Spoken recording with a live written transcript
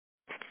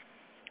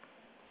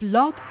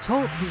Blog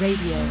Talk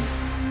Radio.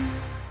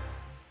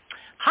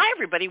 Hi,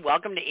 everybody.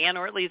 Welcome to Ann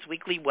Ortelee's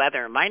Weekly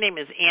Weather. My name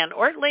is Ann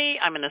Ortelee.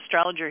 I'm an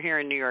astrologer here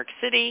in New York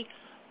City.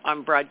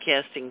 I'm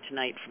broadcasting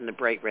tonight from the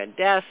Bright Red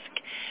Desk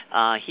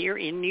here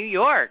in New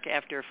York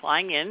after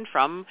flying in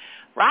from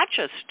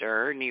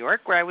Rochester, New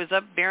York, where I was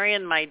up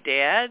burying my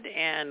dad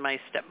and my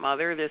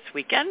stepmother this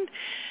weekend.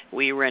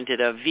 We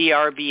rented a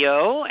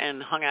VRBO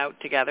and hung out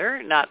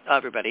together. Not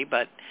everybody,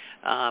 but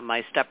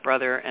my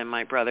stepbrother and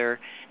my brother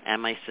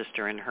and my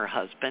sister and her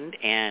husband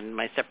and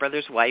my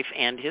stepbrother's wife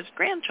and his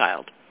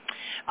grandchild.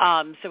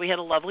 So we had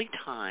a lovely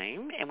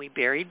time, and we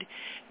buried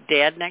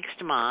Dad next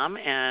to Mom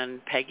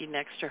and Peggy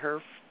next to her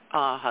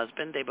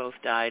husband. They both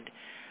died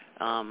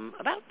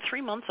about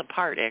 3 months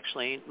apart,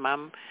 actually.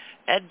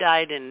 Ed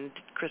died on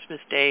Christmas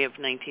Day of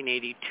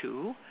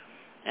 1982,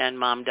 and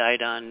Mom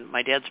died on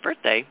my dad's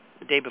birthday,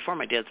 the day before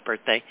my dad's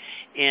birthday,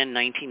 in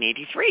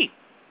 1983.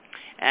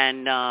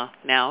 And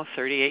now,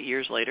 38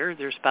 years later,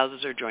 their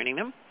spouses are joining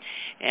them.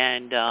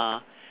 And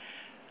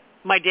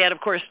my dad, of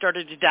course,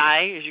 started to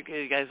die, as you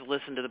guys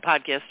listen to the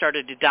podcast,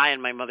 started to die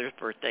on my mother's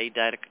birthday. He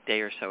died a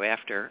day or so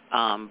after.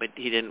 But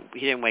he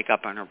didn't wake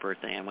up on her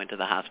birthday and went to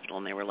the hospital,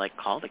 and they were like,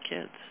 call the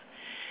kids.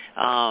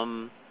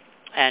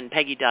 And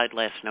Peggy died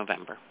last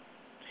November.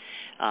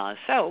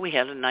 So we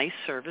had a nice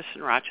service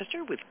in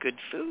Rochester with good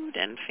food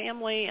and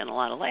family and a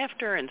lot of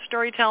laughter and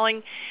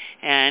storytelling,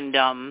 and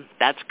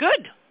that's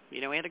good. We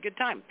had a good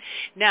time.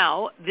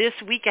 Now, this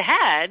week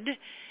ahead,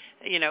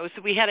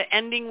 so we had an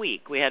ending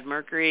week. We had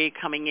Mercury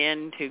coming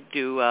in to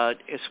do a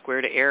square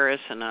to Eris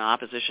and an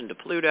opposition to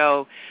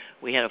Pluto.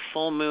 We had a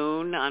full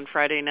moon on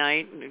Friday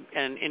night,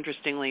 and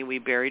interestingly, we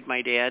buried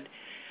my dad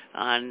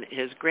on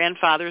his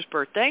grandfather's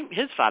birthday,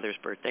 his father's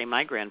birthday,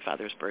 my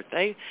grandfather's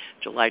birthday,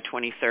 July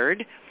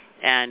 23rd.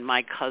 And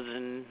my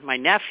cousin, my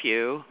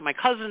nephew, my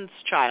cousin's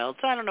child,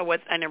 so I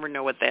never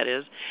know what that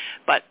is,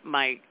 but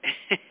my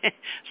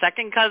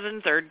second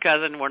cousin, third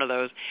cousin, one of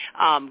those,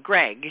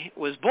 Greg,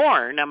 was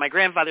born on my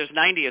grandfather's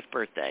 90th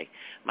birthday.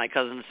 My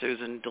cousin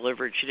Susan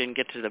delivered. She didn't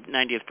get to the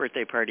 90th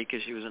birthday party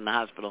because she was in the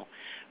hospital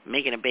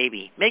making a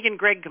baby, making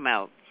Greg come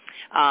out.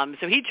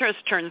 So he just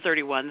turned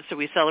 31, so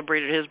we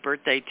celebrated his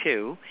birthday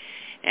too.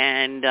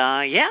 And,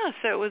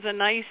 so it was a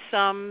nice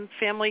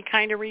family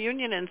kind of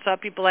reunion and saw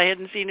people I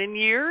hadn't seen in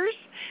years,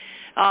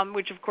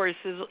 which, of course,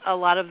 is a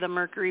lot of the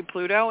Mercury,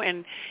 Pluto,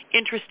 and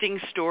interesting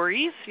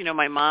stories.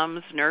 My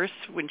mom's nurse,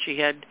 when she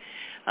had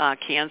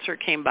cancer,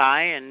 came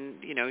by, and,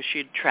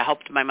 she'd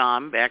helped my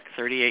mom back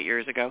 38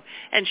 years ago,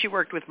 and she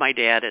worked with my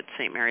dad at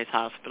St. Mary's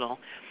Hospital.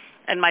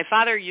 And my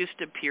father used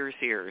to pierce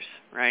ears,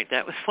 right?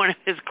 That was one of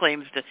his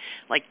claims to,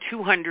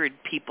 200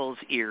 people's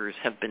ears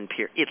have been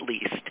pierced, at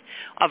least,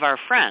 of our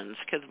friends,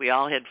 because we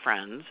all had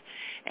friends.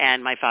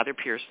 And my father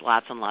pierced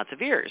lots and lots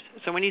of ears.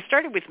 So when he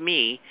started with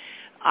me,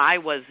 I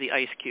was the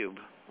ice cube.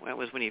 That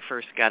was when he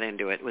first got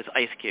into it, was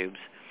ice cubes.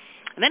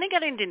 And then he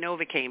got into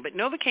Novocaine, but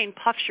Novocaine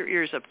puffs your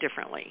ears up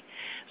differently.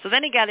 So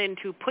then he got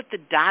into put the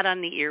dot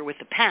on the ear with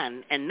the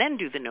pen and then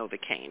do the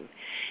Novocaine.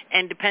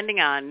 And depending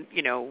on,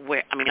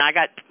 I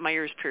got my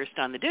ears pierced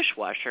on the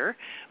dishwasher.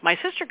 My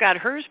sister got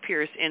hers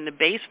pierced in the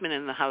basement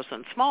in the house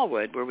on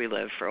Smallwood, where we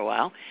lived for a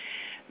while.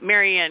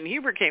 Marianne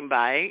Huber came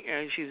by,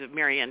 she's at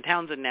Marianne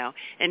Townsend now,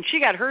 and she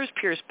got hers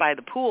pierced by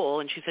the pool,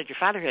 and she said, your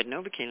father had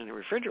Novocaine in the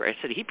refrigerator.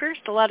 I said, he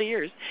pierced a lot of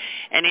ears.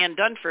 And Ann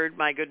Dunford,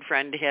 my good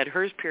friend, had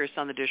hers pierced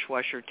on the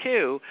dishwasher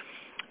too.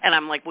 And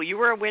I'm like, well, you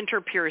were a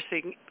winter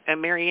piercing,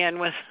 and Marianne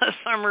was a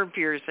summer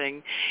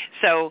piercing.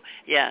 So,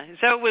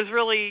 so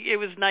it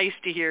was nice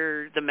to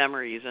hear the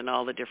memories and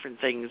all the different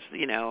things,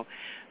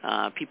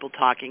 people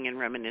talking and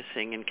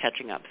reminiscing and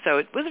catching up. So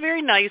it was a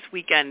very nice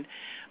weekend,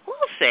 a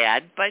little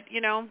sad, but,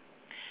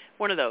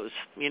 one of those.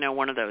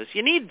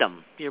 You need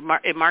them.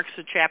 It marks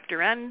the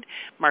chapter end,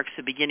 marks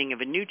the beginning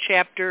of a new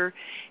chapter.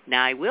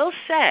 Now, I will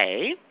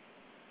say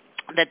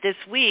that this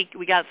week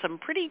we got some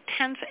pretty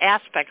tense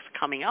aspects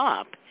coming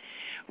up,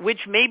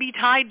 which may be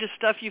tied to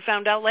stuff you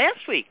found out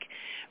last week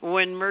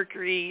when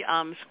Mercury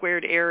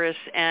squared Eris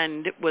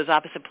and was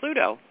opposite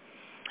Pluto.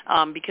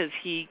 Because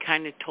he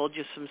kind of told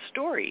you some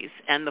stories.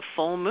 And the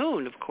full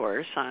moon, of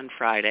course, on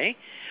Friday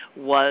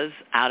was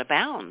out of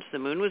bounds. The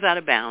moon was out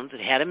of bounds. It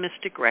had a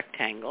mystic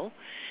rectangle.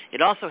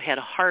 It also had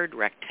a hard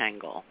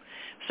rectangle.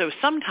 So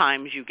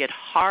sometimes you get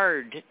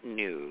hard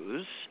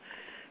news,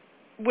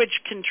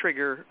 which can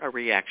trigger a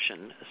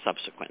reaction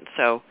subsequent.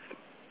 So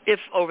if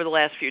over the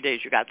last few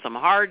days you got some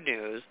hard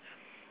news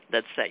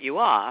that set you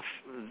off,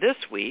 this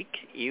week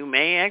you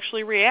may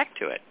actually react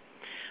to it.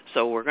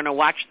 So we're going to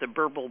watch the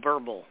burble.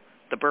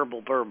 The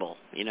burble,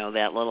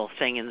 that little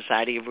thing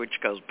inside of you which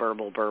goes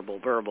burble.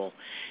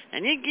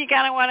 And you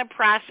kind of want to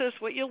process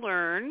what you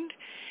learned,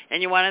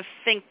 and you want to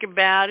think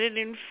about it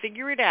and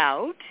figure it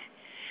out.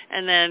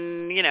 And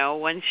then,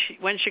 once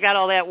you got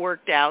all that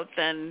worked out,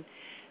 then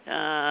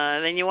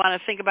you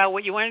want to think about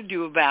what you want to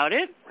do about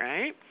it,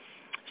 right?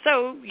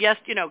 So, yes,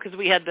 because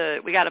we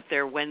got up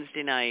there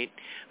Wednesday night,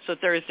 so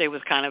Thursday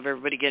was kind of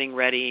everybody getting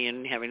ready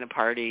and having a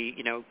party.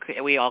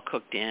 We all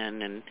cooked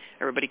in, and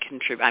everybody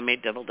contributed. I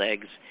made deviled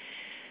eggs.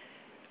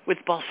 With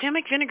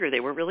balsamic vinegar, they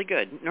were really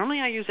good. Normally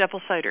I use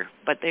apple cider,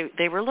 but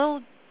they were a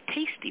little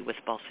tasty with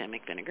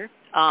balsamic vinegar.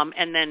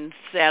 And then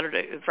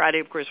Friday,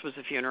 of course, was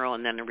the funeral,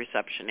 and then a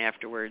reception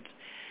afterwards.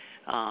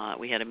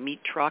 We had a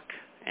meat truck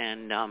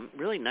and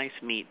really nice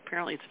meat.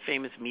 Apparently it's a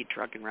famous meat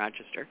truck in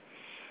Rochester.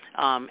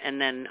 And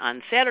then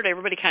on Saturday,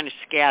 everybody kind of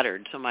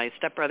scattered. So my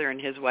stepbrother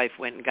and his wife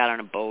went and got on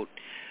a boat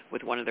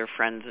with one of their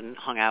friends and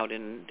hung out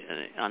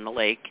on the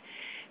lake.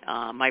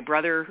 My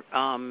brother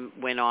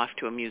went off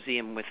to a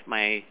museum with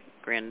my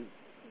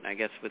I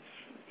guess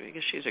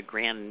she's a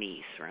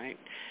grandniece, right?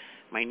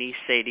 My niece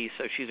Sadie,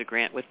 so she's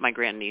with my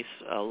grandniece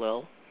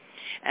Lil.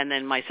 And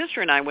then my sister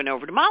and I went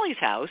over to Molly's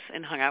house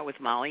and hung out with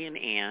Molly and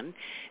Ann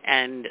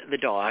and the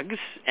dogs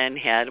and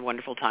had a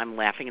wonderful time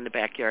laughing in the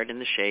backyard in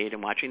the shade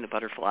and watching the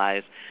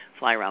butterflies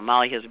fly around.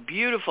 Molly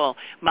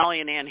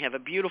and Ann have a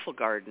beautiful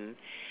garden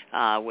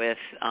with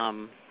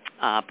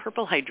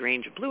purple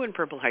hydrangea, blue and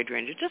purple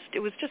hydrangea. It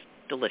was just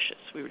delicious.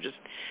 We were just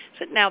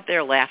sitting out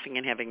there laughing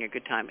and having a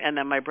good time. And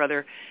then my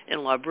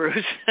brother-in-law,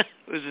 Bruce,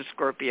 who's a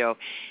Scorpio,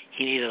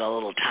 he needed a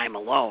little time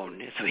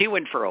alone, so he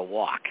went for a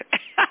walk.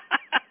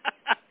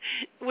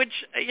 Which,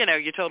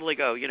 you totally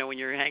go. When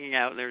you're hanging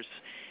out and there's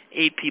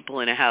 8 people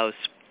in a house,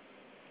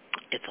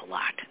 it's a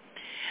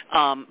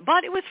lot.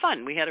 But it was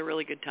fun. We had a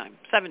really good time.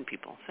 7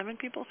 people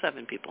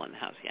in the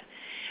house,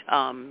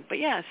 yeah. But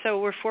yeah,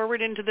 so we're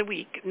forward into the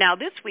week. Now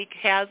this week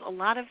has a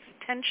lot of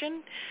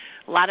tension,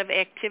 a lot of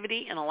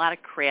activity, and a lot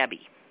of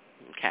crabby,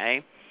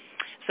 okay?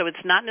 So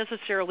it's not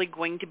necessarily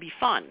going to be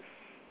fun.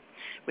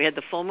 We had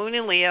the full moon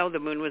in Leo. The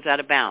moon was out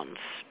of bounds.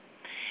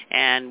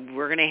 And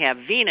we're going to have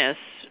Venus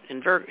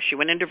in Virgo. She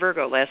went into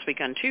Virgo last week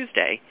on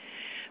Tuesday,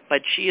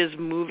 but she is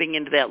moving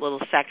into that little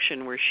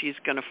section where she's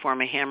going to form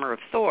a hammer of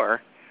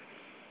Thor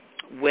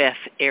with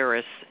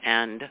Eris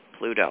and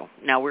Pluto.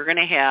 Now we're going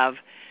to have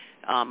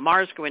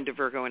Mars go into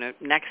Virgo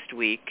next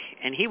week,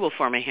 and he will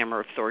form a hammer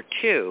of Thor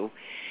too.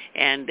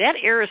 And that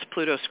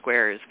Eris-Pluto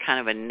square is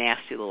kind of a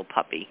nasty little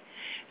puppy.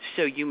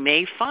 So you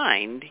may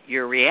find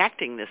you're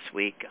reacting this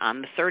week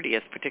on the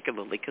 30th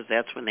particularly, because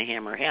that's when the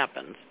hammer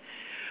happens.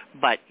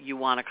 But you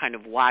want to kind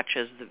of watch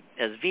as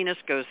Venus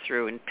goes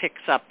through and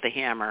picks up the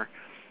hammer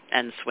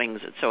and swings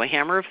it. So a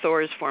hammer of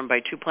Thor is formed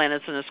by 2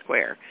 planets in a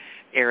square,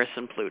 Eris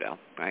and Pluto,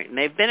 right? And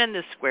they've been in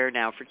this square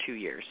now for 2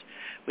 years.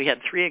 We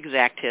had 3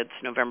 exact hits,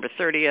 November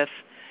 30th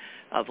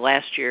of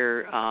last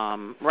year,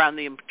 around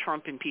the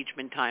Trump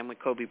impeachment time when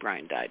Kobe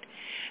Bryant died.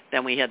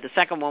 Then we had the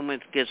second one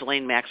with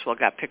Ghislaine Maxwell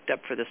got picked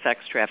up for the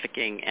sex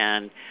trafficking,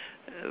 and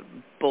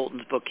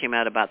Bolton's book came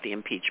out about the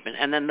impeachment.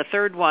 And then the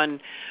third one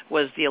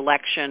was the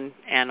election,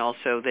 and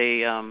also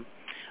they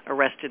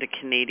arrested a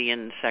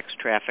Canadian sex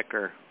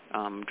trafficker,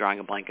 drawing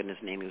a blank on his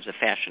name. He was a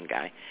fashion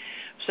guy.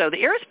 So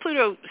the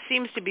Eris-Pluto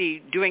seems to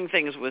be doing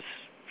things with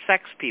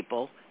sex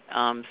people,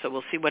 so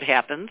we'll see what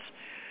happens.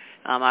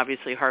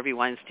 Obviously, Harvey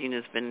Weinstein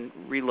has been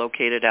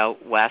relocated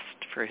out west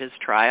for his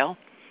trial.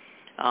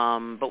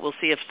 But we'll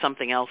see if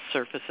something else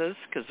surfaces,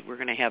 because we're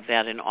going to have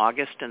that in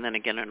August and then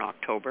again in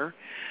October.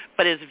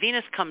 But as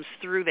Venus comes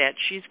through that,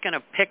 she's going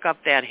to pick up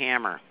that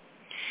hammer.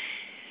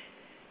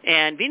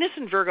 And Venus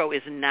in Virgo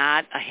is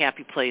not a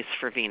happy place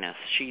for Venus.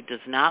 She does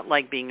not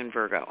like being in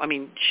Virgo. I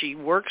mean, she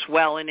works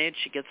well in it.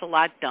 She gets a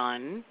lot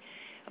done,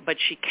 but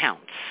she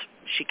counts.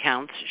 She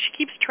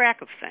keeps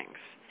track of things.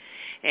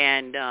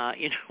 And,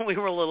 we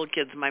were little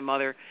kids. My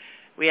mother,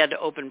 we had to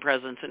open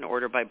presents in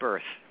order by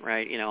birth,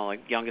 right?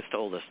 Like youngest to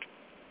oldest,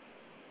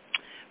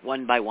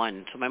 one by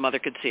one. So my mother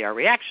could see our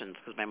reactions,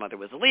 because my mother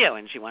was a Leo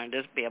and she wanted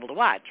to be able to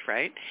watch,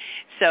 right?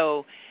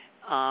 So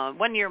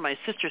one year my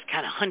sister's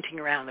kind of hunting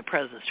around the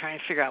presents, trying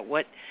to figure out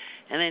what,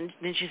 and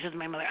then she says to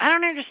my mother, I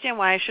don't understand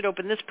why I should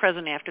open this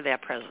present after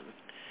that present.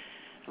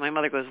 And my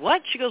mother goes,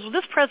 what? She goes, well,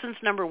 this present's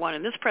number 1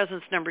 and this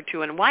present's number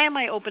 2, and why am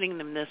I opening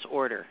them in this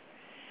order?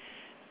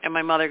 And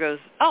my mother goes,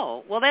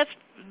 oh, well,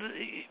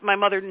 my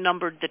mother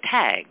numbered the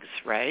tags,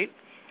 right?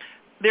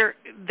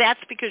 That's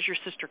because your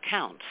sister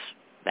counts.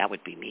 That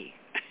would be me.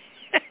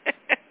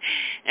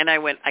 And I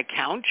went, I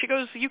count? She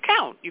goes, you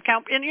count.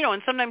 And,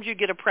 and sometimes you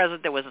get a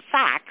present that was a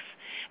socks,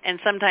 and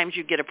sometimes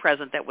you get a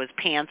present that was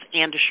pants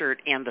and a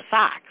shirt and the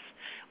socks,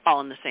 all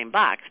in the same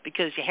box,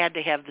 because you had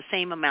to have the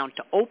same amount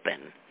to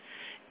open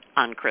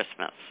on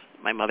Christmas.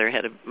 My mother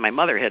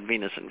had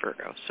Venus in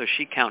Virgo, so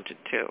she counted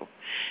too,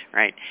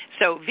 right?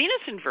 So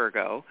Venus in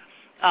Virgo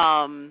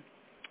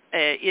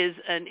is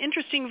an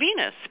interesting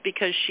Venus,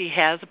 because she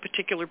has a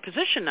particular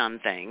position on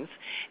things,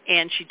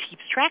 and she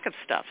keeps track of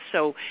stuff.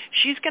 So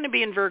she's going to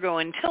be in Virgo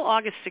until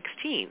August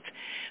 16th.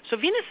 So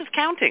Venus is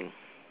counting.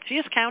 She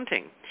is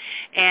counting.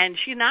 And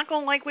she's not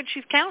going to like what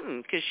she's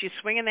counting, because she's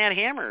swinging that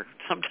hammer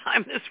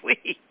sometime this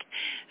week.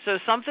 So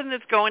something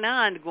that's going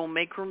on will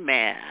make her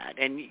mad.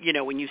 And,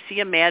 when you see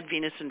a mad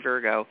Venus in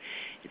Virgo,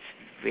 it's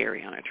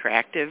very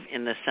unattractive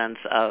in the sense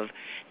of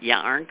you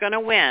aren't going to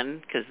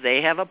win because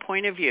they have a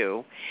point of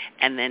view.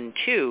 And then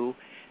 2,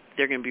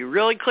 they're going to be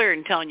really clear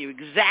in telling you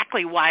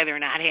exactly why they're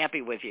not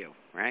happy with you,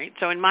 right?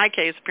 So in my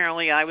case,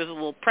 apparently I was a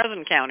little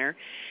present counter.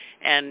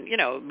 And,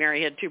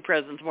 Mary had 2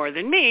 presents more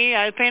than me.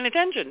 I was paying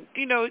attention.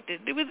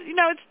 It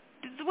was,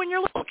 when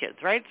you're little kids,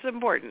 right? It's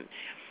important.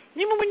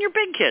 Even when you're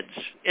big kids,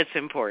 it's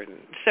important.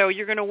 So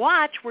you're going to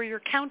watch where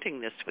you're counting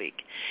this week.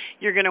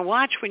 You're going to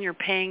watch when you're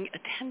paying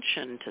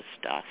attention to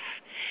stuff.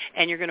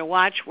 And you're going to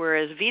watch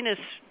whereas Venus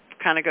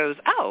kind of goes,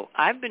 oh,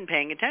 I've been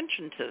paying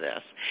attention to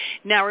this.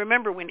 Now,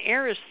 remember, when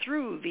Eris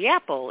threw the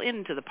apple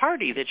into the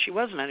party that she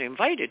wasn't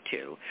invited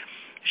to,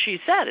 she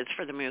said it's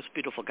for the most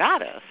beautiful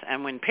goddess.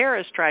 And when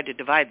Paris tried to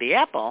divide the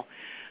apple,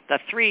 the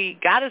three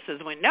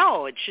goddesses went,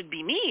 no, it should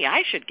be me.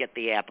 I should get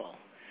the apple.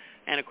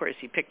 And, of course,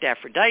 he picked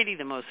Aphrodite.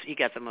 He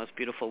got the most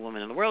beautiful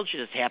woman in the world. She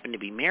just happened to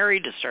be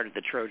married to start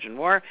the Trojan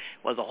War. It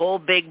was a whole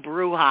big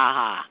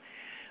brouhaha.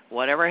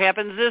 Whatever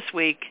happens this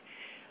week,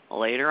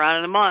 later on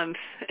in the month,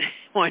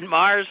 when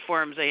Mars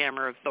forms a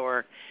hammer of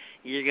Thor,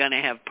 you're going to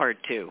have part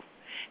two.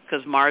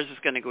 Because Mars is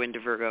going to go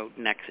into Virgo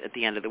next at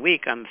the end of the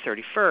week on the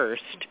 31st.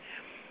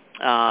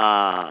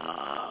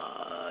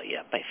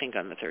 I think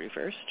on the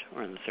 31st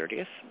or on the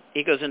 30th.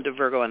 He goes into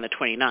Virgo on the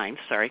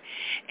 29th,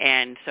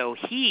 and so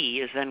he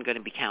is then going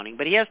to be counting.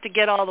 But he has to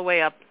get all the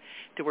way up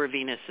to where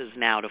Venus is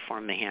now to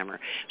form the hammer.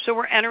 So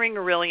we're entering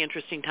a really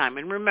interesting time.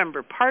 And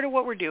remember, part of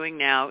what we're doing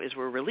now is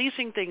we're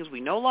releasing things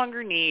we no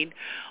longer need,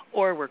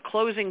 or we're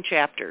closing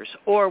chapters,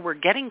 or we're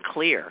getting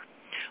clear.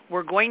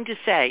 We're going to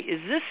say,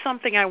 is this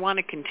something I want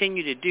to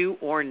continue to do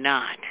or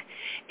not?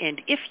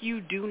 And if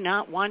you do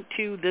not want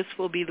to, this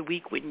will be the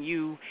week when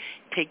you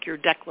take your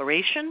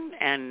declaration,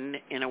 and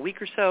in a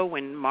week or so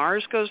when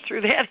Mars goes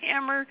through that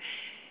hammer,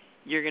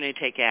 you're going to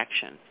take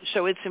action.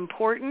 So it's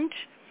important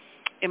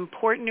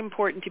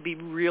to be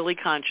really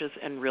conscious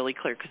and really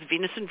clear, because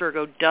Venus in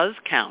Virgo does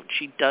count.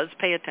 She does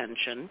pay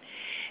attention,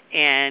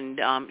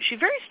 and she's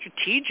very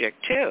strategic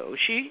too.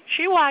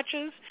 She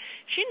watches.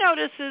 She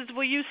notices,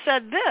 well, you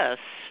said this.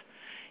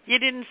 You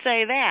didn't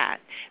say that.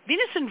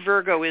 Venus in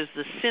Virgo is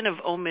the sin of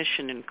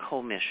omission and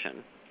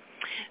commission.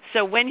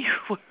 So when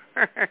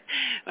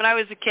I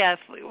was a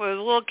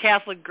little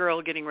Catholic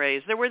girl getting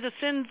raised, there were the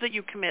sins that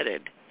you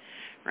committed,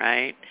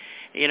 right?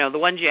 You know, the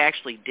ones you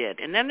actually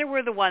did. And then there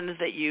were the ones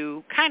that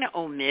you kind of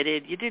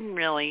omitted. You didn't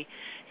really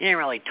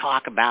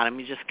talk about them.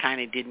 You just kind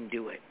of didn't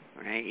do it,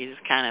 right? You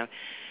just kind of,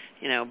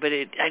 but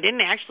I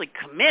didn't actually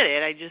commit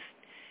it. I just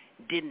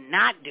did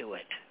not do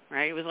it,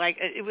 right?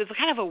 It was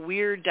kind of a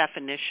weird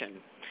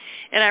definition.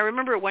 And I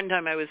remember at one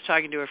time I was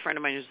talking to a friend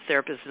of mine who's a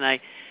therapist, and I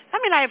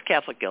have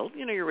Catholic guilt.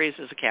 You're raised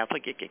as a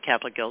Catholic, you get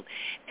Catholic guilt.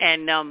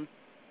 And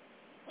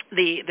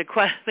the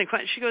question,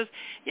 she goes,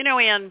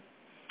 Ann,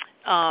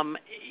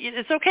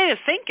 it's okay to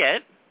think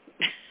it.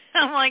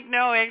 I'm like,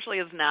 no, actually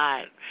it's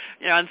not.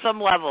 On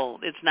some level,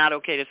 it's not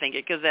okay to think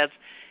it, because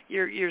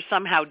you're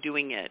somehow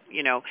doing it,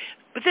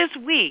 But this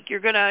week you're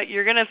gonna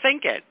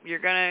think it. You're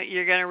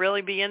gonna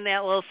really be in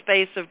that little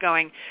space of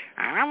going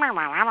as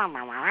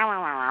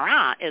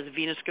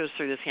Venus goes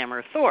through this hammer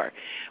of Thor.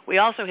 We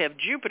also have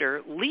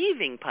Jupiter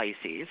leaving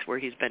Pisces, where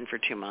he's been for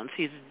 2 months.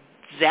 He's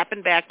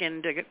zapping back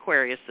into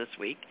Aquarius this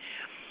week,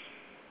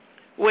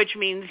 which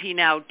means he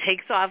now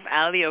takes off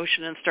out of the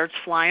ocean and starts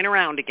flying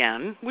around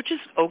again, which is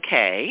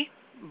okay.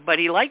 But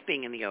he liked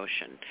being in the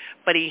ocean.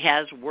 But he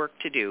has work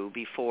to do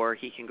before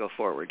he can go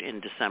forward in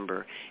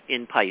December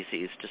in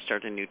Pisces to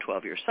start a new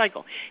 12-year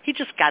cycle. He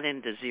just got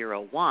into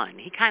 0-1.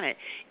 He kind of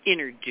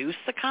introduced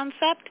the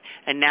concept,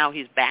 and now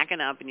he's backing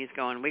up and he's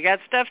going, we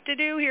got stuff to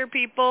do here,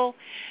 people.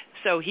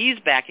 So he's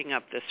backing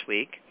up this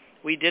week.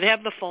 We did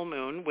have the full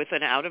moon with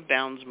an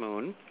out-of-bounds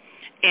moon.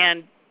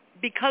 And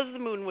because the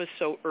moon was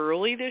so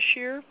early this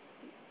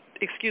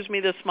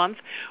month,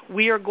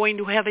 we are going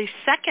to have a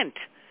second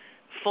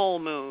full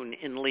moon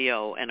in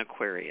Leo and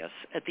Aquarius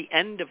at the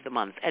end of the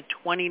month at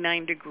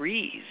 29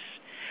 degrees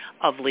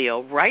of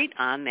Leo, right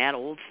on that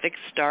old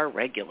fixed star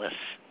Regulus.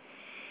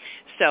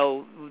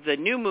 So the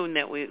new moon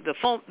the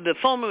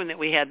full moon that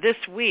we had this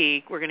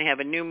week, we're going to have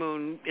a new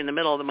moon in the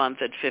middle of the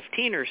month at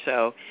 15 or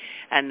so,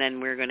 and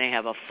then we're going to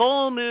have a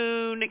full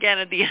moon again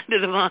at the end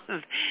of the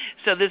month.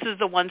 So this is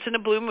the once in a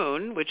blue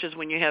moon, which is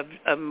when you have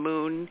a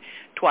moon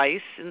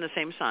twice in the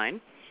same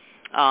sign.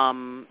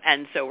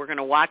 And so we're going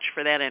to watch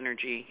for that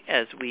energy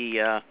as we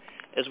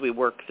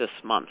work this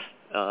month.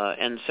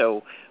 And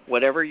so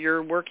whatever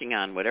you're working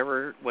on,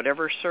 whatever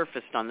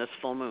surfaced on this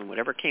full moon,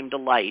 whatever came to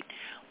light,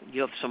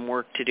 you have some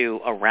work to do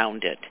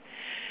around it.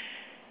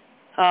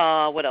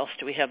 What else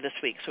do we have this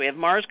week? So we have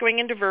Mars going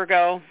into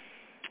Virgo.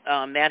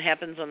 That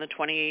happens on the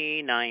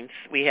 29th.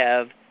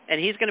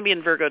 And he's going to be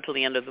in Virgo till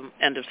the end of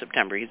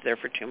September. He's there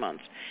for 2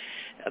 months.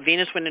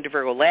 Venus went into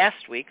Virgo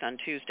last week on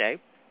Tuesday.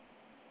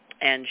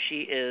 And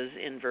she is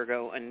in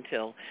Virgo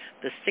until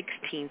the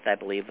 16th, I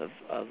believe,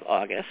 of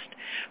August.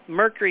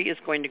 Mercury is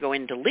going to go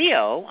into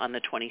Leo on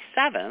the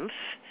 27th,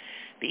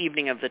 the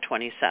evening of the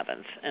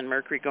 27th. And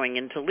Mercury going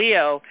into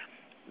Leo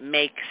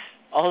makes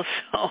also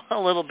a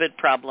little bit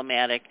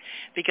problematic,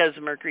 because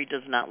Mercury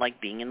does not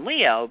like being in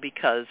Leo,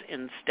 because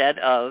instead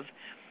of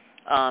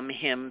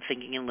him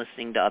thinking and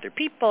listening to other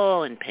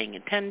people and paying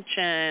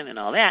attention and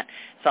all that,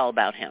 it's all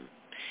about him.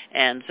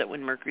 And so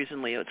when Mercury's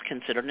in Leo, it's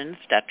considered in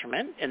its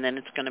detriment, and then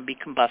it's going to be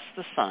combust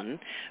the sun,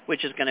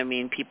 which is going to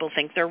mean people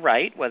think they're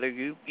right. Whether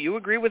you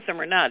agree with them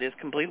or not is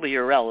completely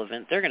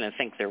irrelevant. They're going to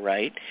think they're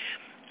right.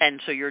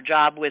 And so your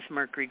job with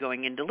Mercury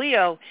going into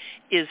Leo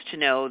is to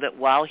know that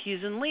while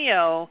he's in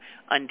Leo,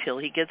 until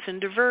he gets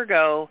into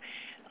Virgo,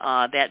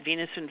 that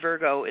Venus in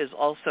Virgo is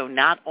also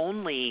not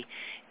only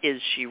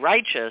is she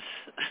righteous,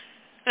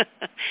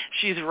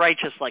 she's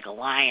righteous like a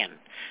lion.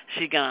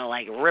 She's going to,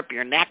 like, rip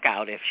your neck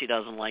out if she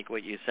doesn't like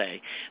what you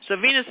say. So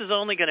Venus is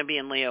only going to be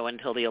in Leo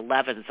until the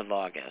 11th of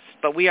August.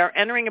 But we are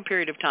entering a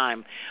period of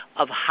time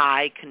of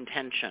high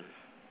contention.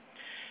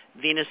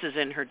 Venus is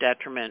in her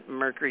detriment.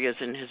 Mercury is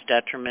in his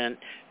detriment.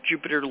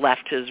 Jupiter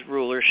left his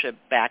rulership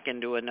back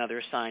into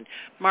another sign.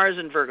 Mars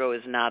in Virgo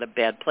is not a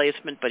bad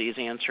placement, but he's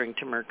answering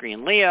to Mercury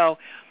in Leo,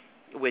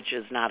 which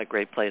is not a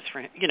great place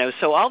for him.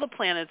 So all the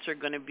planets are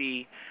going to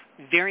be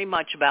very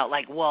much about,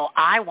 like, well,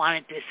 I want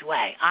it this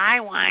way.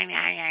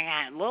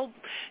 Well,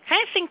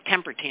 kind of think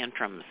temper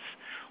tantrums.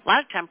 A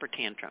lot of temper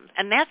tantrums.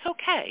 And that's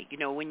okay.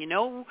 When you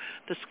know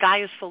the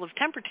sky is full of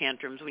temper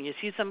tantrums, when you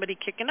see somebody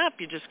kicking up,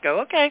 you just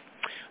go, okay,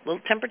 a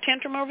little temper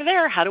tantrum over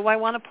there. How do I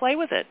want to play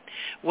with it?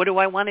 What do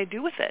I want to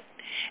do with it?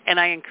 And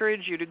I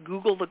encourage you to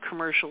Google the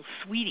commercial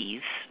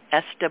Sweeties,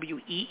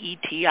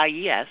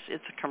 Sweeties.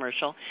 It's a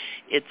commercial.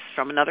 It's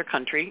from another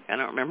country. I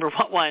don't remember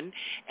what one.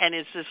 And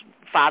it's this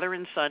father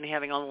and son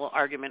having a little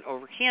argument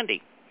over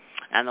candy.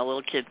 And the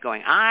little kid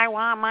going, I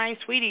want my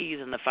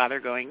Sweeties, and the father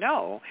going,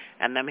 no,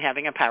 and them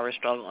having a power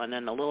struggle, and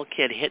then the little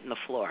kid hitting the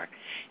floor,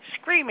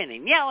 screaming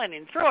and yelling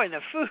and throwing the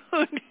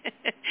food.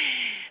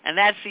 And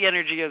that's the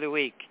energy of the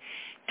week.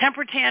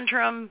 Temper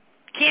tantrum,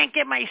 can't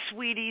get my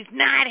Sweeties,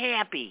 not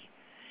happy.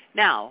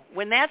 Now,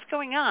 when that's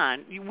going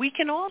on, we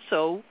can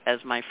also,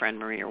 as my friend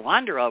Maria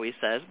Wander always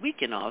says, we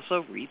can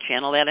also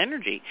rechannel that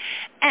energy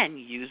and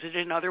use it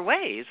in other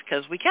ways,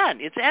 because we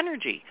can. It's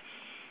energy.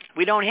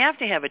 We don't have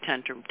to have a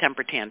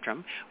temper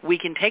tantrum. We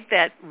can take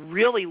that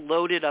really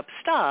loaded up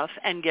stuff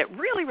and get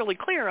really, really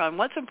clear on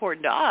what's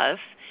important to us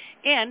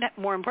and,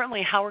 more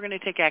importantly, how we're going to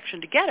take action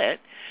to get it,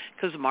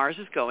 because Mars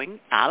is going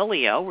out of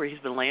Leo, where he's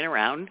been laying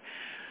around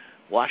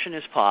washing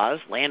his paws,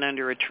 laying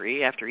under a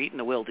tree after eating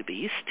the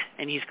wildebeest,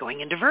 and he's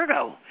going into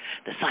Virgo,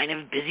 the sign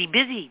of busy,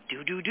 busy,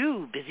 do,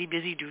 busy,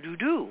 busy,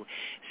 do.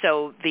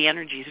 So the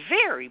energy is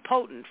very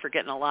potent for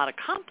getting a lot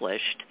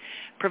accomplished,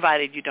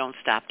 provided you don't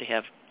stop to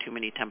have too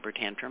many temper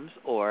tantrums,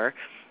 or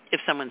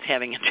if someone's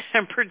having a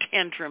temper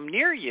tantrum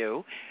near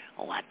you,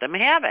 let them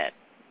have it.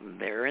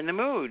 They're in the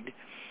mood.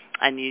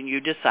 And you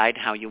decide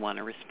how you want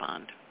to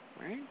respond,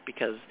 right?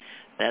 Because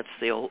that's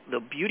the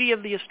beauty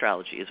of the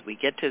astrology, is we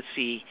get to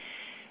see,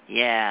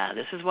 yeah,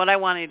 this is what I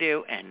want to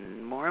do,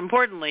 and more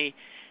importantly,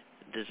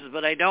 this is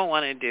what I don't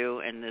want to do,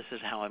 and this is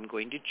how I'm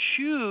going to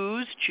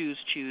choose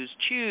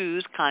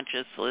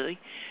consciously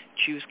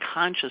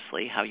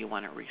how you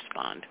want to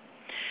respond.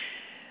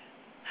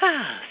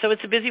 So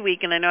it's a busy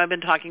week, and I know I've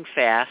been talking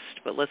fast,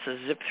 but let's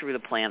zip through the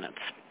planets.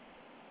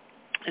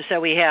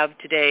 So we have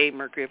today,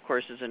 Mercury, of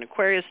course, is in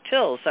Aquarius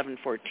till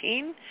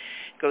 7:14,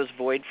 goes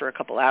void for a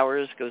couple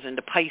hours, goes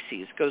into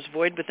Pisces, goes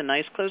void with a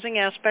nice closing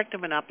aspect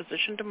of an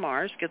opposition to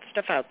Mars, gets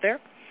stuff out there.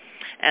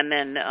 And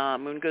then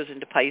Moon goes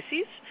into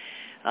Pisces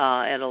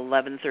at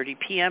 11:30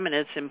 p.m., and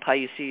it's in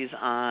Pisces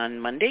on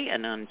Monday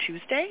and on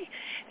Tuesday.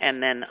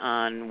 And then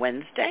on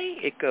Wednesday,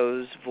 it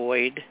goes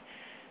void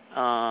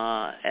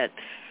at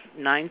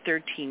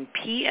 9:13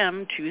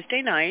 p.m.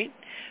 Tuesday night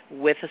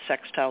with a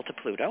sextile to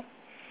Pluto.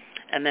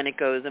 And then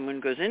the Moon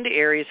goes into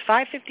Eris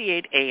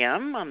 5:58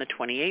 a.m. on the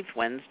 28th,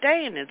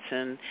 Wednesday, and it's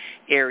in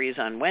Eris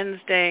on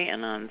Wednesday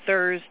and on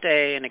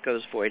Thursday, and it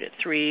goes void at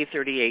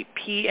 3:38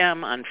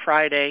 p.m. on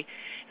Friday.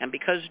 And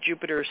because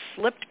Jupiter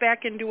slipped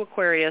back into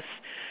Aquarius,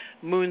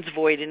 Moon's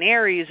void in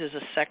Aries is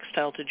a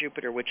sextile to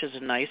Jupiter, which is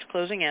a nice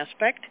closing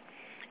aspect.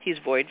 He's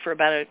void for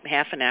about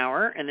half an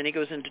hour, and then he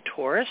goes into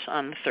Taurus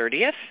on the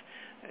 30th,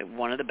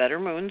 one of the better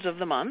moons of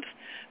the month.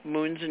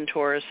 Moon's in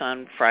Taurus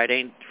on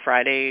Friday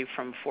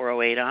from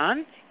 4:08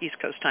 on, East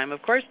Coast time,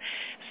 of course.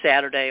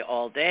 Saturday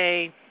all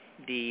day,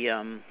 the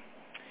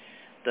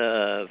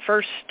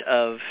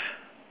 31st,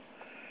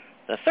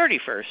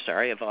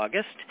 of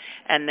August.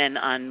 And then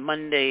on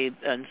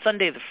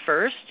Sunday the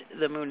 1st,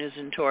 the Moon is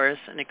in Taurus,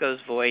 and it goes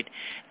void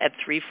at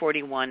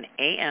 3:41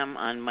 a.m.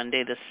 on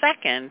Monday the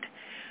 2nd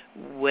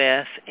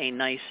with a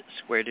nice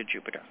square to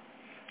Jupiter,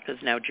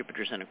 because now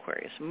Jupiter's in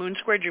Aquarius. Moon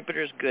square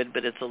Jupiter is good,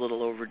 but it's a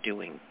little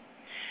overdoing.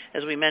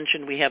 As we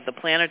mentioned, we have the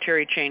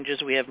planetary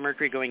changes. We have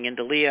Mercury going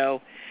into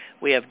Leo.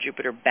 We have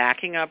Jupiter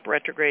backing up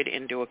retrograde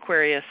into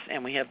Aquarius,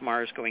 and we have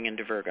Mars going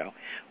into Virgo.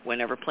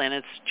 Whenever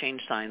planets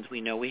change signs, we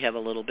know we have a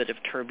little bit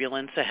of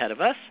turbulence ahead of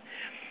us.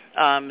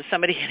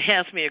 Somebody had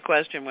asked me a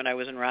question when I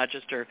was in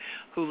Rochester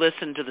who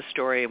listened to the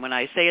story, and when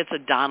I say it's a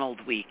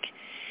Donald week,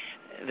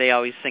 they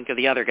always think of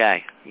the other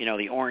guy,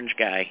 the orange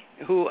guy,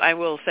 who I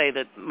will say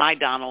that my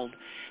Donald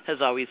has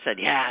always said,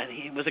 yeah,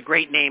 he was a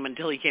great name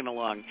until he came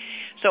along.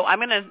 So I'm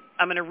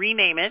gonna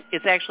rename it.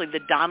 It's actually the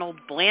Donald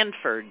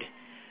Blandford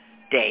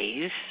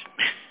days,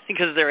 because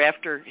because they're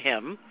after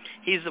him.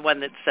 He's the one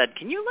that said,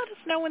 can you let us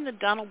know when the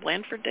Donald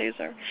Blandford days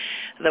are,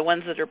 the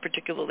ones that are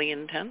particularly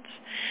intense?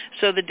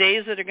 So the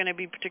days that are going to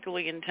be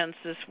particularly intense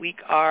this week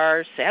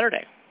are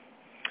Saturday.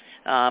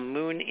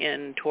 Moon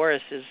in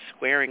Taurus is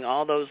squaring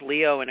all those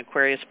Leo and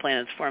Aquarius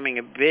planets, forming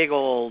a big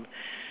old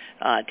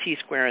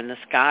T-square in the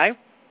sky.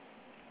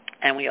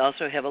 And we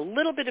also have a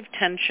little bit of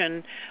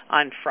tension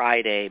on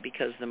Friday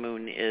because the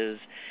moon is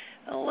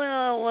a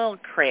little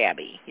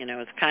crabby.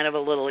 It's kind of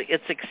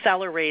it's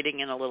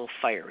accelerating and a little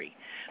fiery.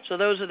 So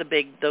those are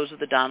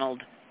the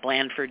Donald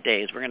Blandford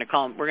days. We're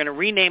going to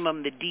rename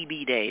them the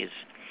DB days.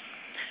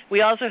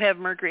 We also have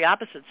Mercury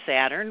opposite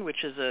Saturn,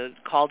 which is a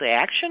call to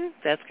action.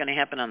 That's going to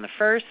happen on the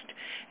 1st.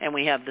 And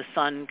we have the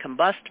Sun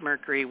combust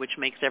Mercury, which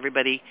makes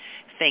everybody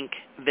think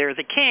they're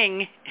the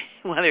king,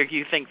 whether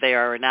you think they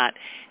are or not.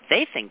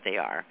 They think they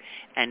are.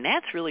 And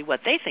that's really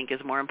what they think is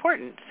more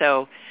important.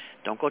 So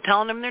don't go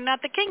telling them they're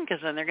not the king, because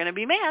then they're going to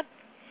be mad.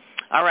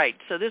 All right,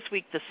 so this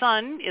week the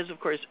Sun is, of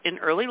course, in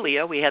early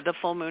Leo. We had the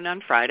full moon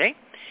on Friday.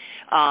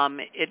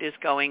 It is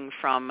going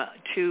from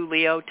 2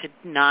 Leo to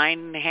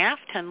 9.5,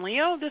 10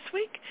 Leo this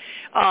week.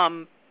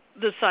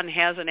 The Sun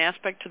has an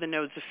aspect to the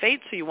nodes of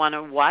fate, so you want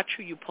to watch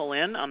who you pull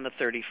in on the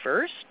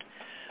 31st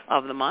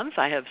of the month.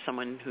 I have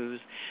someone who's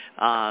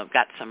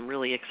got some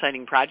really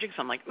exciting projects.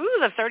 I'm like, ooh,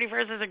 the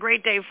 31st is a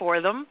great day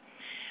for them.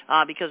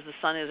 Because the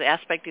Sun is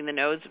aspecting the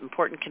nodes,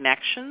 important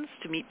connections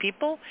to meet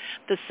people.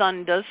 The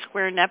Sun does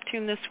square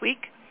Neptune this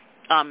week.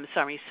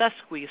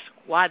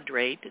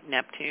 Sesquisquadrate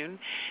Neptune.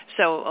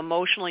 So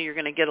emotionally, you're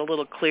going to get a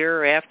little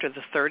clearer after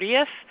the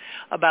 30th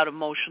about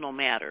emotional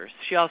matters.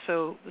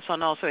 The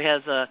Sun also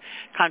has a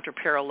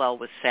contraparallel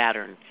with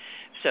Saturn.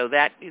 So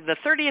that the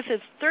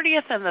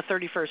 30th and the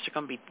 31st are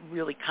going to be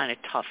really kind of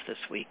tough this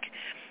week.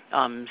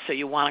 So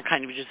you want to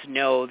kind of just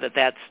know that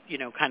that's,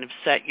 kind of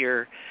set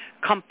your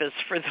compass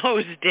for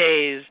those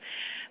days,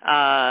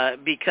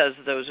 because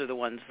those are the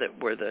ones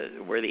that where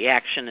the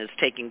action is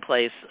taking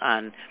place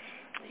on,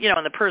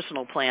 on the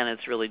personal plan.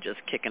 It's really just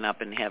kicking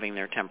up and having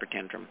their temper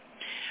tantrum.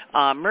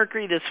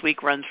 Mercury this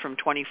week runs from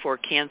 24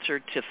 Cancer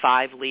to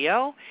 5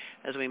 Leo.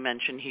 As we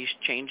mentioned, he's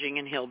changing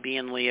and he'll be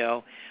in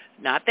Leo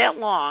not that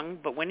long,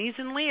 but when he's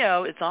in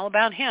Leo, it's all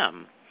about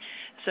him.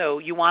 So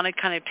you want to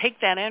kind of take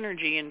that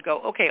energy and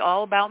go, okay,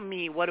 all about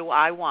me, what do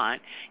I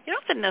want? You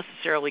don't have to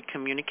necessarily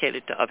communicate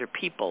it to other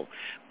people,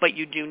 but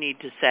you do need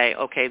to say,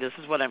 okay, this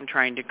is what I'm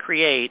trying to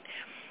create,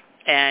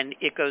 and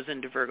it goes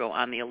into Virgo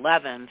on the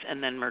 11th,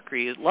 and then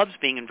Mercury loves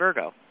being in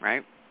Virgo,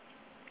 right?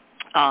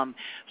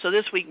 So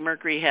this week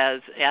Mercury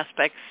has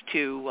aspects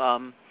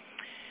to...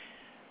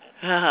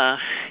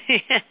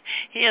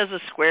 he has a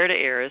square to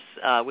Eris,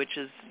 which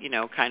is,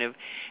 kind of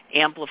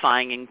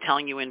amplifying and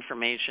telling you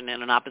information,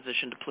 in an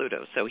opposition to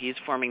Pluto. So he's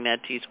forming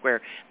that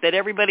T-square that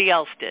everybody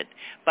else did.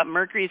 But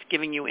Mercury's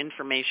giving you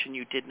information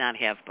you did not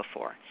have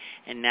before.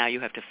 And now you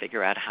have to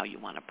figure out how you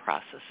want to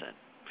process it.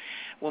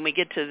 When we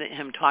get to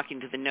him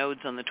talking to the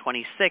nodes on the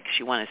 26th,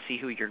 you want to see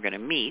who you're going to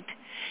meet.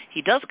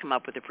 He does come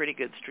up with a pretty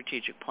good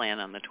strategic plan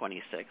on the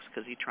 26th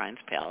because he trines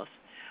Pallas.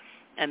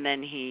 And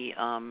then he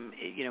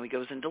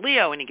goes into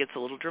Leo and he gets a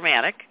little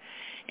dramatic,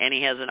 and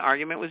he has an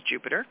argument with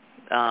Jupiter.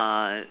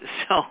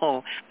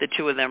 So the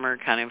two of them are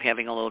kind of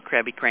having a little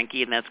crabby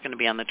cranky, and that's going to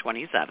be on the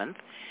 27th.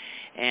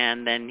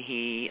 And then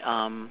he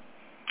kind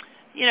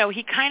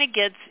of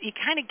gets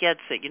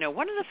it.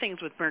 One of the things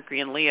with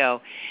Mercury and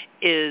Leo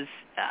is,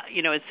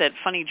 it's that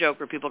funny joke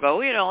where people go,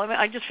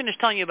 I just finished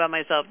telling you about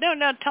myself. No,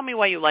 tell me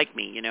why you like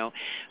me,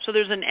 So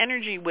there's an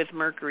energy with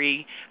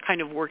Mercury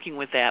kind of working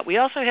with that. We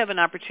also have an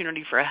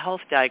opportunity for a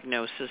health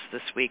diagnosis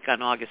this week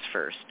on August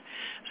 1st.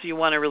 So you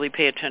want to really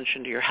pay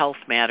attention to your health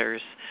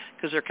matters,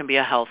 because there can be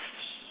a health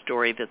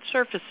story that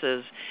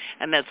surfaces,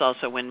 and that's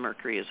also when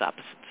Mercury is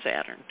opposite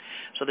Saturn.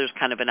 So there's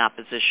kind of an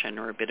opposition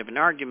or a bit of an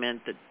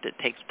argument that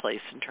takes place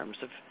in terms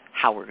of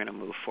how we're going to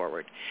move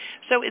forward.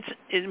 So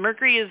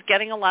Mercury is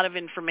getting a lot of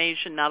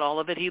information, not all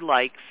of it he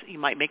likes. You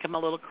might make him a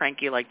little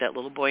cranky, like that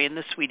little boy in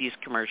the Sweeties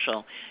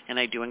commercial, and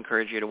I do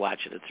encourage you to watch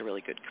it. It's a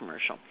really good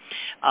commercial.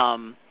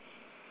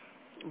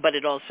 But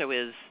it also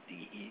is,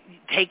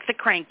 take the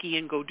cranky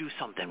and go do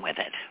something with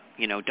it.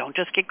 Don't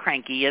just get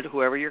cranky at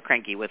whoever you're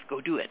cranky with.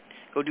 Go do it.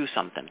 Go do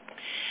something.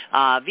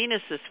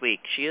 Venus this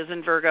week, she is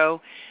in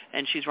Virgo,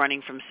 and she's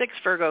running from 6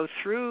 Virgo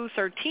through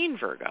 13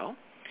 Virgo.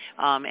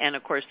 And,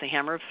 of course, the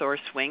hammer of Thor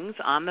swings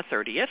on the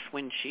 30th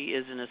when she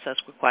is in a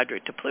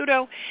sesquiquadrate to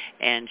Pluto,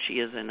 and she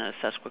is in a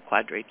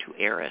sesquiquadrate to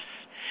Eris.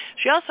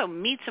 She also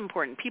meets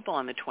important people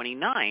on the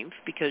 29th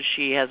because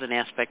she has an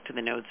aspect to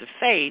the nodes of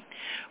fate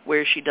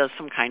where she does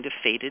some kind of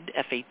fated,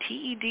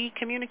 F-A-T-E-D,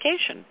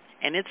 communication,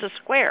 and it's a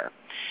square.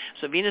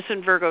 So Venus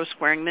and Virgo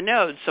squaring the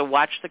nodes, so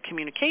watch the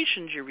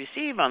communications you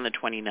receive on the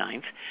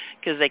 29th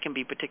because they can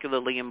be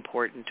particularly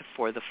important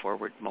for the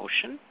forward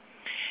motion.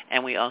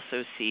 And we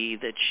also see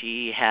that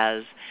she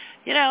has,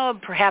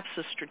 perhaps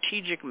a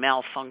strategic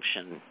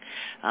malfunction.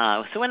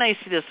 So when I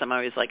see this, I'm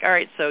always like, all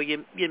right, so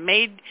you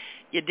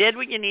did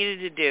what you needed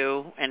to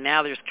do, and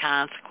now there's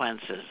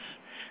consequences,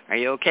 Are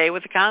you okay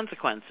with the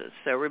consequences?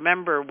 So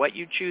remember what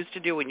you choose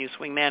to do when you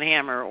swing that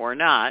hammer or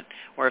not,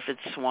 or if it's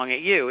swung at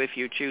you, if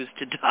you choose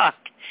to duck,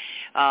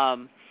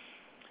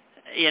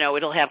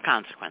 it'll have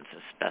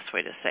consequences, best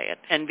way to say it.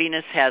 And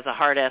Venus has a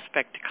hard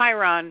aspect to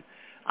Chiron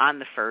on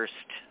the 1st,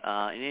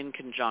 an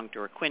inconjunct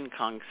or a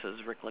quincunx,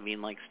 as Rick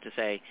Levine likes to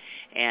say.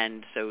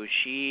 And so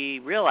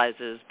she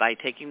realizes by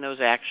taking those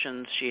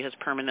actions, she has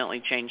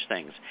permanently changed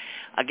things.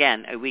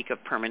 Again, a week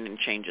of permanent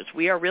changes.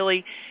 We are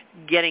really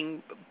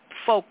getting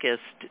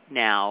focused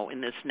now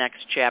in this next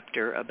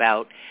chapter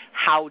about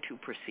how to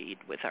proceed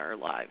with our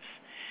lives.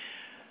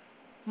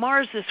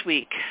 Mars this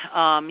week,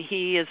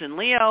 he is in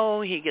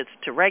Leo, he gets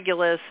to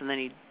Regulus, and then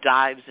he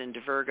dives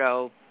into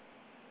Virgo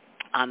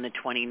on the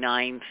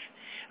 29th,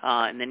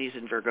 and then he's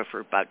in Virgo for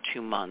about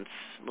 2 months,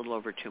 a little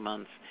over 2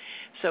 months.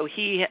 So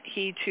he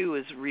too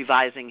is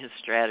revising his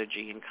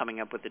strategy and coming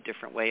up with a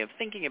different way of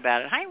thinking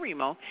about it. Hi,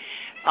 Remo.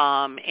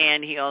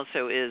 And he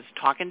also is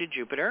talking to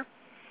Jupiter.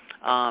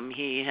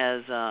 He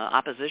has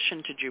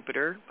opposition to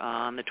Jupiter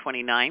on the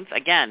 29th.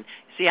 Again,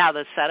 see how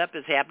the setup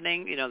is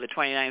happening? The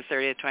 29th,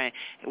 30th, 20th,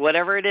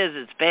 whatever it is,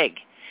 it's big.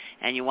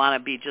 And you want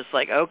to be just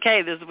like,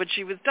 okay, this is what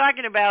she was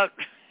talking about.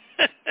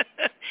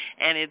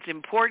 And it's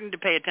important to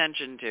pay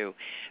attention to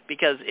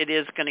because it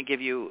is going to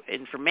give you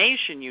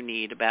information you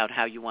need about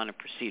how you want to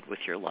proceed with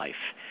your life.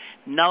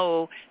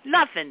 No,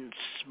 nothing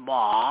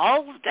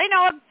small.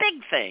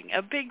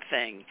 A big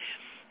thing.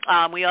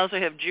 We also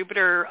have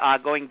Jupiter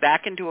going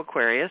back into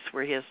Aquarius,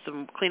 where he has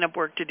some cleanup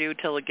work to do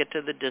till we get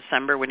to the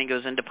December when he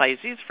goes into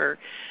Pisces for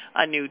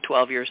a new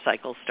 12-year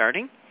cycle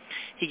starting.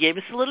 He gave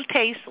us a little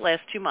taste the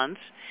last 2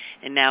 months,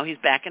 and now he's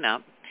backing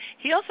up.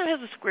 He also has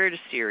a square to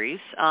Ceres,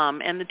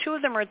 and the two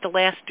of them are at the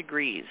last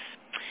degrees.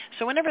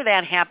 So whenever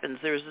that happens,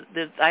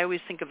 I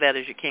always think of that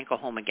as you can't go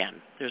home again.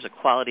 There's a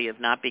quality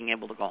of not being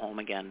able to go home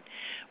again,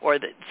 or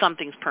that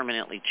something's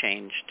permanently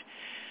changed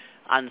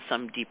on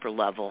some deeper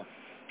level.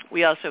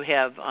 We also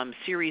have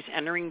Ceres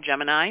entering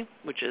Gemini,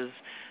 which is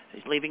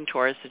leaving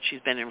Taurus that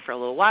she's been in for a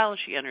little while.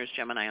 She enters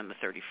Gemini on the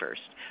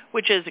 31st,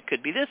 which is it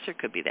could be this or it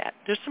could be that.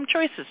 There's some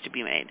choices to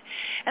be made.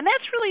 And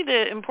that's really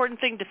the important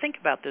thing to think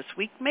about this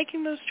week,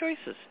 making those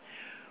choices.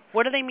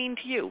 What do they mean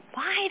to you?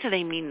 Why do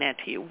they mean that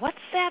to you? What's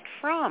that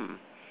from?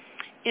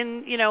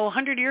 In,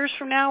 100 years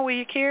from now, will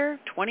you care?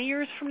 20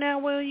 years from now,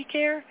 will you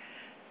care?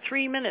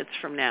 3 minutes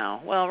from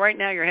now? Well, right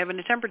now you're having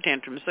a temper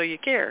tantrum, so you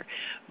care.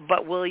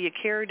 But will you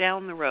care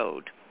down the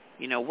road?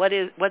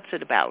 What's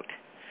it about?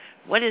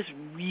 What is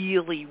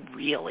really,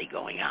 really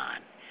going on?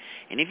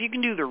 And if you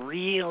can do the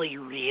really,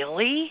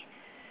 really,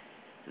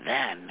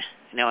 then,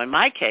 in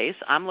my case,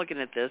 I'm looking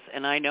at this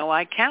and I know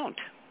I count.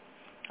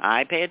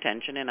 I pay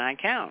attention and I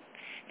count.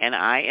 And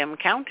I am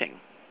counting.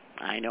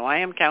 I know I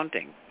am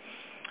counting.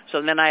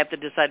 So then I have to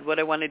decide what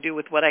I want to do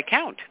with what I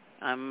count.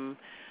 I'm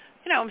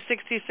a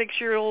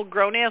 66-year-old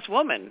grown-ass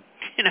woman.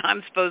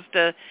 I'm supposed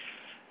to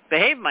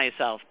behave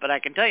myself, but I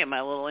can tell you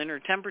my little inner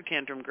temper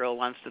tantrum girl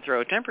wants to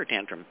throw a temper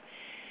tantrum.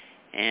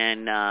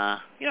 And, I'm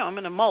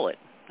going to mull it.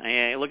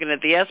 Looking at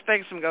the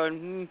aspects, I'm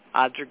going,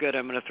 odds are good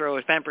I'm going to throw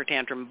a temper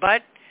tantrum,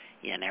 but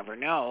you never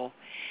know.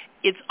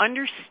 It's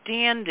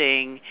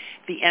understanding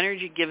the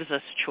energy gives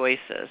us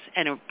choices,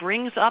 and it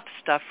brings up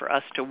stuff for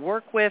us to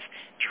work with,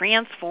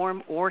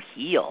 transform, or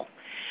heal,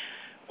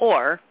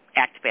 or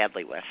act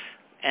badly with.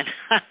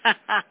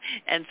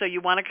 And so you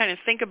want to kind of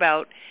think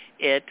about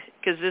it,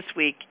 because this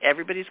week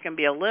everybody's going to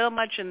be a little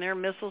much in their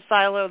missile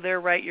silo, they're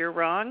right, you're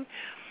wrong.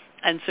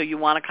 And so you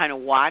want to kind of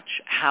watch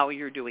how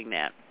you're doing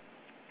that.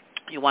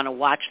 You want to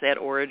watch that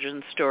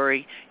origin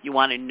story. You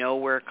want to know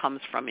where it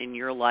comes from in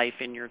your life,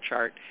 in your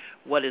chart.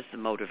 What is the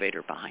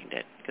motivator behind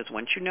it? Because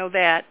once you know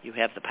that, you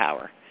have the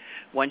power.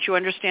 Once you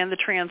understand the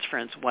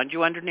transference, once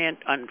you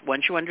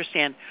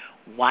understand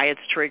why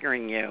it's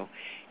triggering you,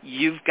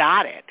 you've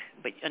got it.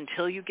 But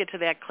until you get to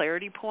that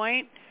clarity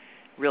point,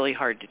 really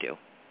hard to do.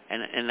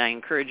 And I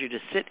encourage you to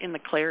sit in the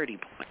clarity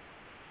point.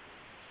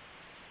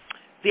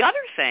 The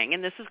other thing,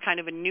 and this is kind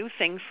of a new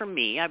thing for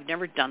me, I've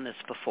never done this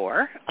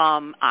before,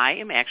 I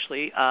am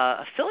actually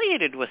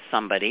affiliated with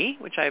somebody,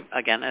 which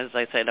again, as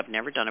I said, I've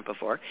never done it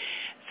before.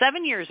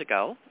 7 years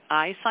ago,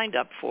 I signed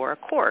up for a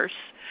course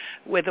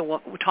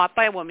taught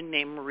by a woman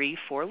named Marie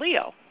for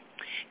Leo,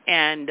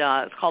 and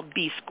it's called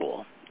B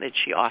School that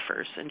she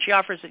offers, and she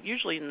offers it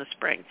usually in the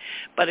spring.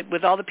 But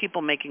with all the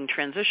people making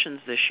transitions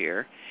this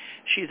year,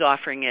 she's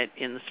offering it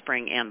in the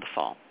spring and the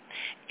fall.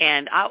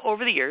 And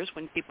over the years,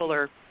 when people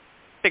are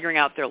figuring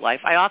out their life,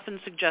 I often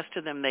suggest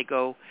to them they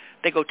go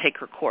take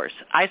her course.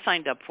 I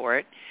signed up for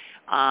it.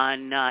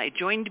 I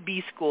joined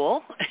B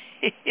School.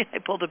 I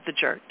pulled up the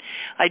chart.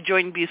 I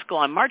joined B School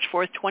on March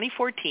 4th,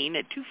 2014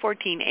 at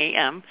 2:14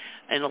 a.m.,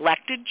 an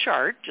elected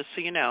chart, just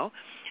so you know.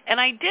 And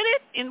I did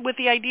it with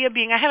the idea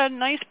being I had a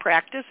nice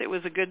practice. It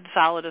was a good,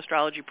 solid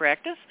astrology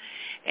practice.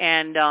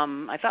 And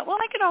I thought, well,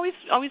 I can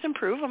always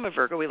improve. I'm a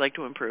Virgo. We like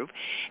to improve.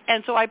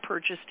 And so I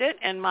purchased it.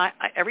 And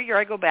every year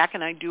I go back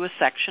and I do a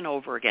section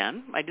over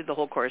again. I did the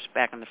whole course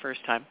back on the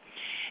first time.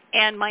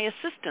 And my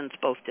assistants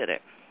both did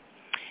it.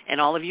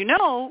 And all of you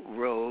know,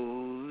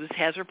 Rose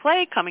has her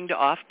play coming to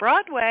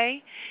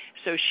Off-Broadway.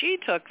 So she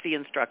took the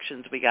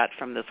instructions we got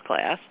from this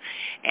class,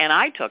 and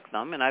I took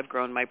them, and I've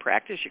grown my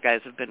practice. You guys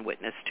have been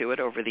witness to it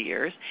over the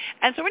years.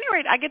 And so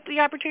anyway, I get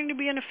the opportunity to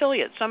be an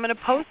affiliate. So I'm going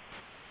to post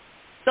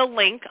the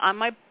link on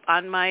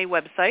my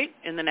website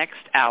in the next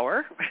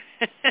hour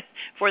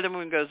before the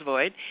moon goes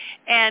void.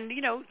 And,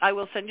 you know, I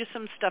will send you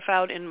some stuff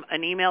out in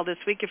an email this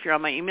week if you're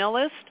on my email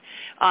list,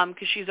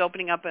 because she's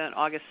opening up an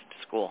August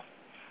school.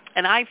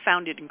 And I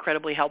found it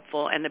incredibly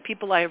helpful. And the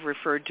people I have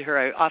referred to her,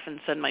 I often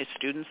send my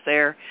students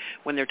there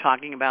when they're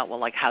talking about, well,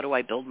 like, how do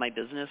I build my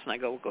business? And I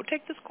go, well, go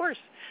take this course.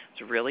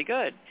 It's really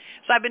good.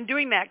 So I've been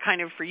doing that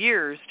kind of for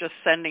years, just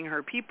sending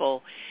her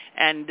people.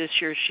 And this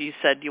year she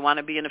said, do you want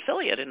to be an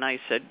affiliate? And I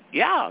said,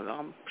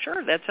 yeah,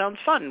 sure, that sounds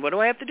fun. What do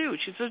I have to do?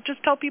 She said,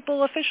 just tell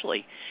people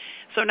officially.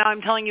 So now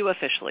I'm telling you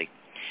officially.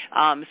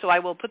 So I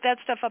will put that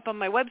stuff up on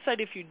my website.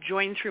 If you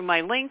join through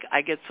my link,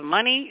 I get some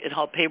money. It'll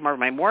help pay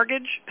my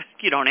mortgage.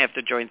 You don't have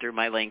to join through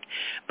my link.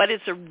 But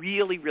it's a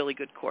really, really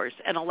good course.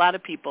 And a lot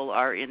of people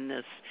are in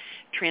this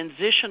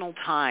transitional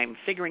time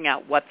figuring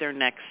out what their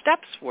next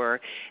steps were.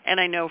 And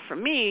I know for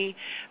me,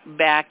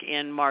 back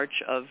in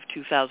March of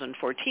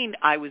 2014,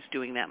 I was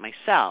doing that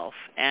myself.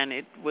 And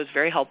it was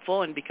very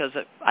helpful. And because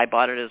I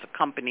bought it as a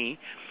company,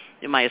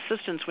 and my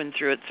assistants went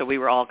through it, so we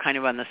were all kind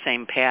of on the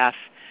same path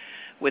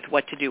with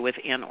what to do with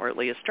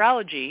Ortelee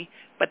astrology.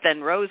 But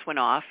then Rose went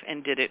off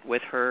and did it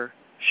with her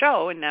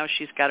show, and now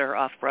she's got her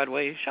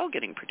off-Broadway show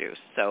getting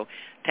produced. So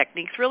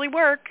techniques really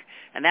work,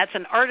 and that's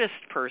an artist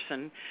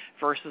person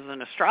versus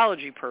an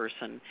astrology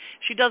person.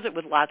 She does it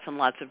with lots and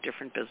lots of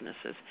different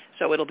businesses.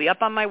 So it'll be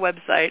up on my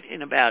website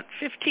in about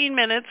 15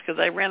 minutes because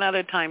I ran out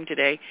of time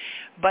today.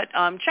 But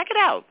check it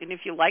out, and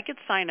if you like it,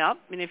 sign up.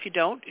 And if you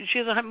don't, she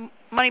has a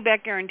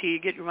money-back guarantee. You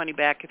get your money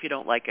back if you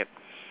don't like it.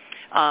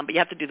 But you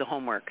have to do the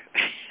homework.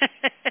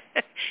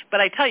 But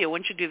I tell you,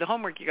 once you do the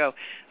homework, you go,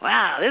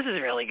 wow, this is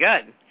really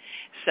good.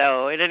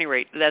 So at any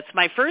rate, that's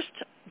my first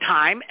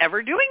time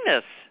ever doing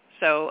this.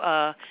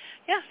 So,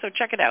 so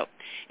check it out.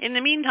 In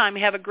the meantime,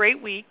 have a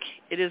great week.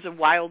 It is a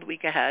wild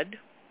week ahead.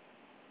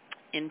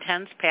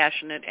 Intense,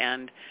 passionate,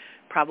 and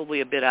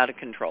probably a bit out of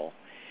control.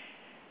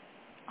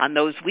 On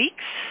those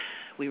weeks,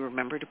 we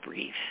remember to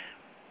breathe.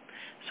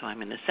 So I'm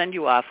going to send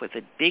you off with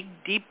a big,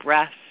 deep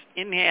breath.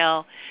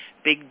 Inhale.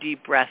 Big,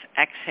 deep breath,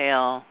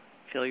 exhale,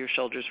 feel your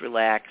shoulders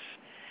relax,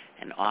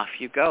 and off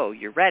you go.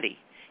 You're ready.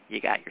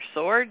 You got your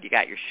sword, you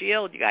got your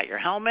shield, you got your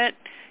helmet.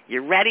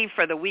 You're ready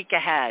for the week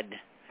ahead.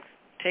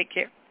 Take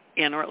care.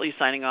 Ann Ortelee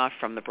signing off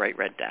from the Bright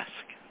Red Desk.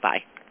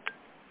 Bye.